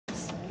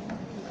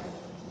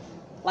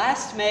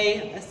Last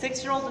May, a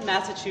 6-year-old in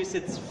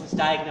Massachusetts was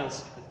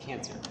diagnosed with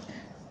cancer.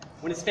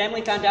 When his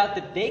family found out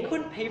that they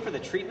couldn't pay for the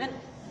treatment,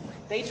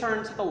 they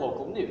turned to the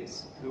local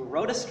news, who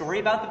wrote a story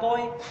about the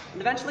boy and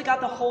eventually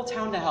got the whole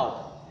town to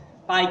help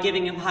by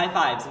giving him high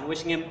fives and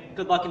wishing him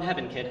good luck in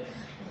heaven, kid.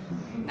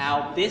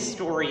 Now, this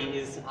story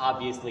is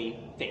obviously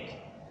fake.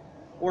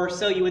 Or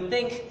so you would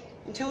think,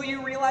 until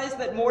you realize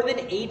that more than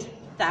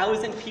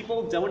 8,000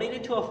 people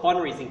donated to a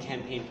fundraising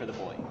campaign for the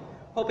boy,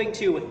 hoping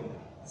to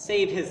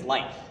save his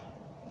life.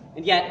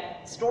 And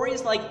yet,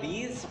 stories like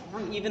these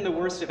aren't even the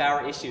worst of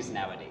our issues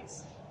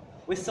nowadays.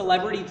 With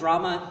celebrity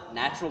drama,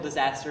 natural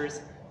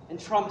disasters, and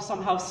Trump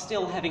somehow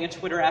still having a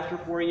Twitter after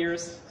 4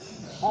 years,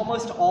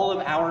 almost all of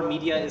our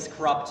media is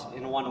corrupt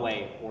in one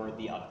way or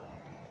the other.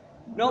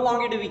 No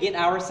longer do we get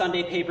our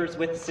Sunday papers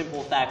with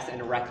simple facts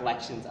and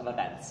recollections of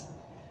events.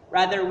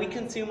 Rather, we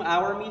consume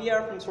our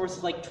media from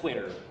sources like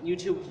Twitter,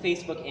 YouTube,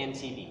 Facebook, and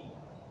TV.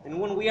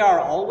 And when we are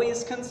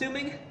always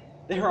consuming,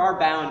 there are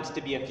bound to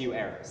be a few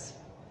errors.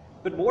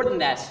 But more than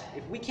that,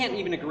 if we can't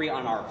even agree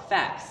on our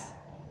facts,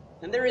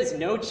 then there is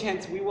no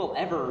chance we will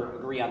ever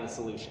agree on the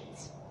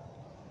solutions.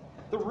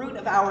 The root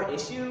of our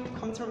issue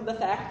comes from the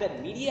fact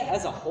that media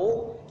as a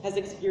whole has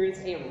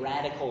experienced a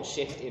radical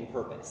shift in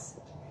purpose.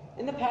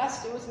 In the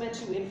past, it was meant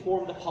to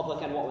inform the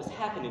public on what was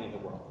happening in the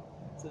world,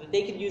 so that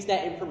they could use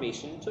that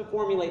information to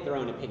formulate their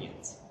own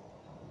opinions.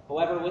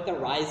 However, with the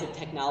rise of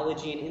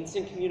technology and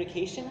instant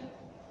communication,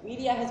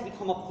 media has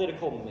become a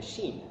political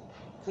machine,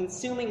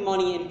 consuming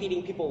money and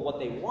feeding people what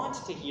they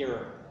want to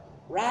hear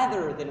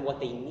rather than what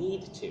they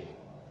need to.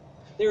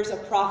 There's a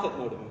profit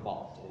motive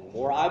involved, and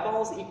more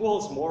eyeballs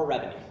equals more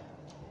revenue.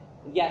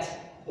 And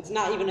yet, it's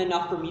not even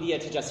enough for media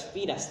to just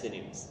feed us the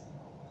news.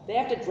 They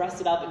have to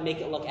dress it up and make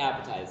it look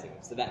appetizing,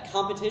 so that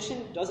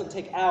competition doesn't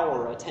take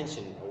our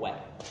attention away.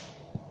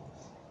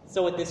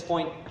 So at this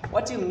point,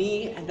 what do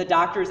me and the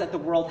doctors at the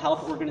World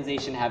Health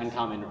Organization have in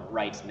common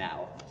right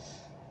now?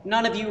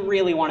 None of you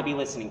really want to be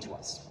listening to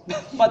us,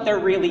 but there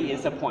really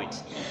is a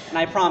point, and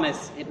I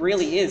promise it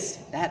really is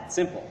that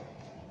simple.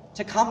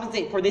 To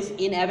compensate for this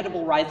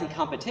inevitable rise in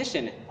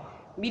competition,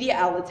 media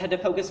outlets had to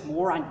focus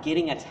more on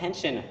getting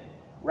attention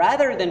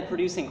rather than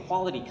producing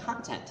quality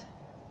content,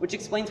 which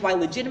explains why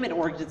legitimate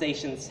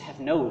organizations have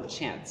no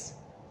chance.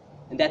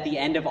 And at the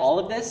end of all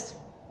of this,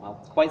 well,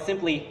 quite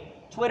simply,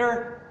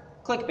 Twitter,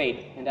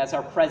 clickbait, and as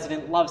our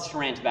president loves to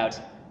rant about,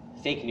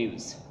 fake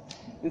news.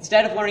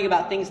 Instead of learning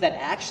about things that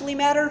actually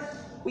matter,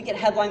 we get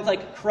headlines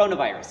like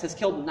coronavirus has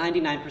killed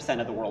 99%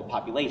 of the world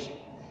population.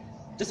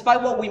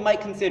 Despite what we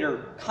might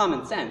consider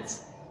common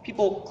sense,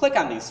 people click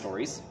on these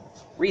stories,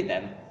 read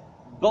them,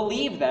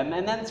 believe them,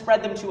 and then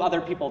spread them to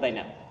other people they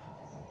know.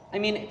 I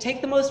mean,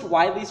 take the most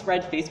widely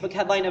spread Facebook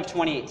headline of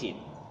 2018.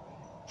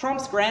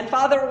 Trump's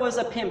grandfather was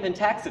a pimp and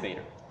tax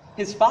evader.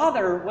 His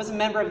father was a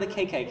member of the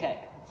KKK.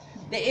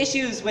 The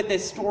issues with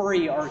this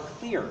story are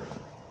clear.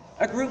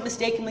 A group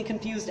mistakenly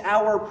confused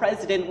our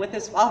president with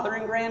his father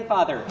and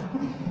grandfather.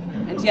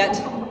 And yet,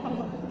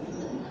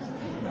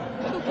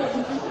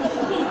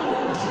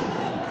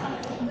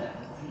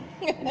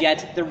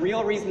 the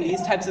real reason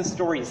these types of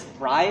stories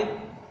thrive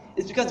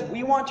is because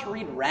we want to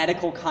read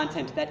radical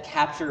content that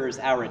captures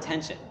our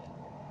attention.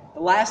 The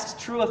last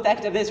true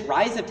effect of this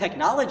rise of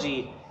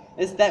technology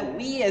is that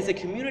we as a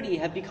community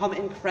have become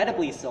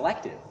incredibly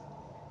selective.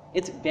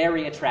 It's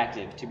very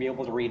attractive to be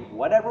able to read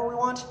whatever we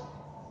want,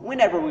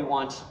 whenever we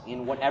want,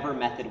 in whatever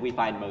method we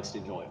find most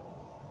enjoyable.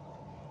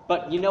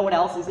 But you know what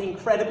else is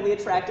incredibly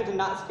attractive and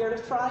not scared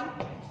of trying?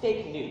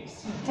 Fake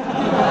news.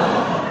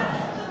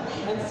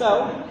 And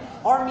so,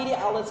 our media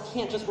outlets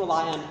can't just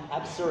rely on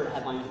absurd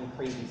headlines and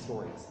crazy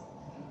stories.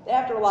 They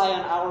have to rely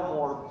on our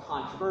more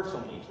controversial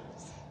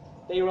natures.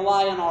 They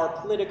rely on our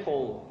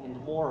political and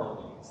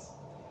moral views.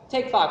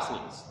 Take Fox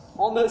News.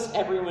 Almost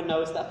everyone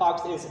knows that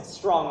Fox is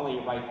strongly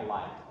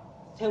right-aligned,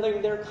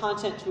 tailoring their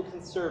content to a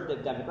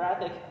conservative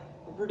demographic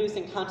and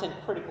producing content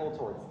critical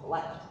towards the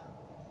left.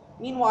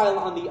 Meanwhile,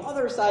 on the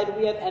other side,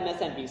 we have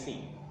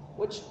MSNBC,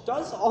 which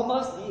does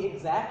almost the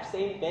exact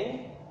same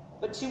thing,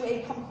 but to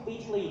a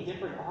completely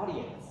different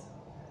audience.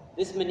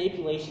 This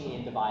manipulation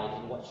and divide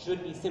in what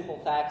should be simple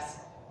facts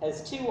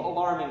has two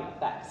alarming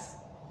effects.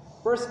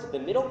 First, the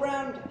middle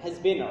ground has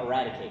been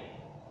eradicated.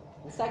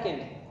 And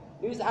second,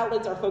 news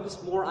outlets are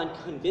focused more on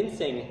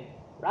convincing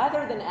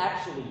rather than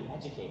actually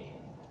educating.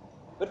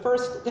 But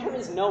first, there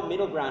is no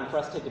middle ground for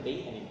us to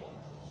debate anymore.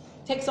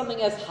 Take something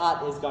as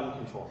hot as gun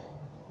control.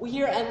 We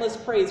hear endless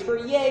praise for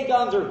yay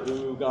guns or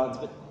boo guns,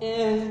 but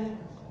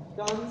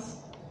guns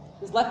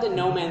is left in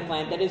no man's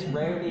land that is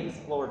rarely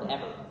explored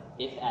ever,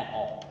 if at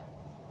all.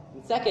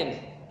 And second,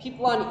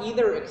 people on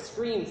either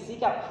extreme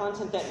seek out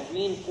content that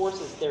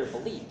reinforces their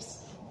beliefs,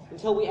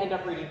 until we end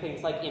up reading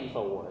things like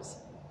InfoWars,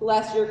 who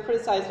last year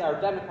criticized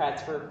our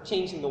Democrats for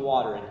changing the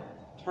water and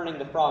turning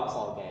the frogs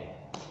all gay.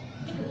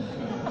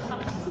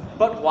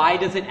 But why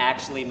does it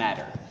actually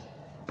matter?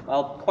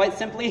 Well, quite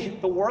simply,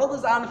 the world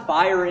is on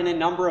fire in a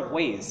number of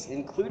ways,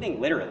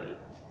 including literally.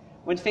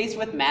 When faced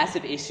with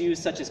massive issues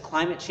such as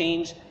climate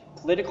change,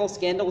 political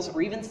scandals,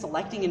 or even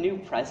selecting a new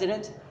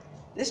president,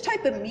 This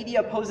type of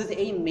media poses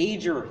a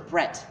major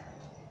threat.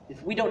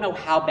 If we don't know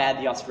how bad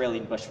the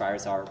Australian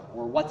bushfires are,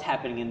 or what's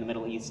happening in the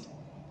Middle East,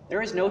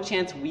 there is no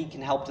chance we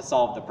can help to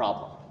solve the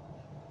problem.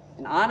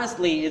 And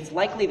honestly, it's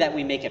likely that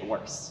we make it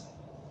worse.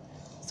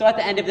 So at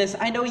the end of this,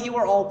 I know you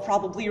are all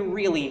probably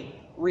really,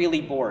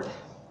 really bored.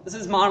 This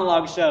is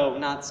monologue show,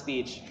 not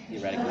speech,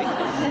 theoretically.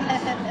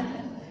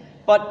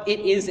 But it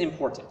is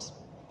important.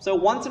 So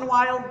once in a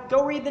while,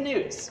 go read the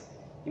news.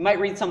 You might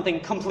read something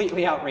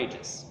completely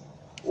outrageous,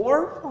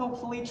 or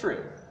hopefully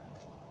true.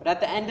 But at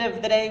the end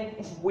of the day,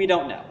 we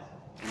don't know.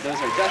 And those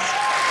are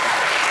just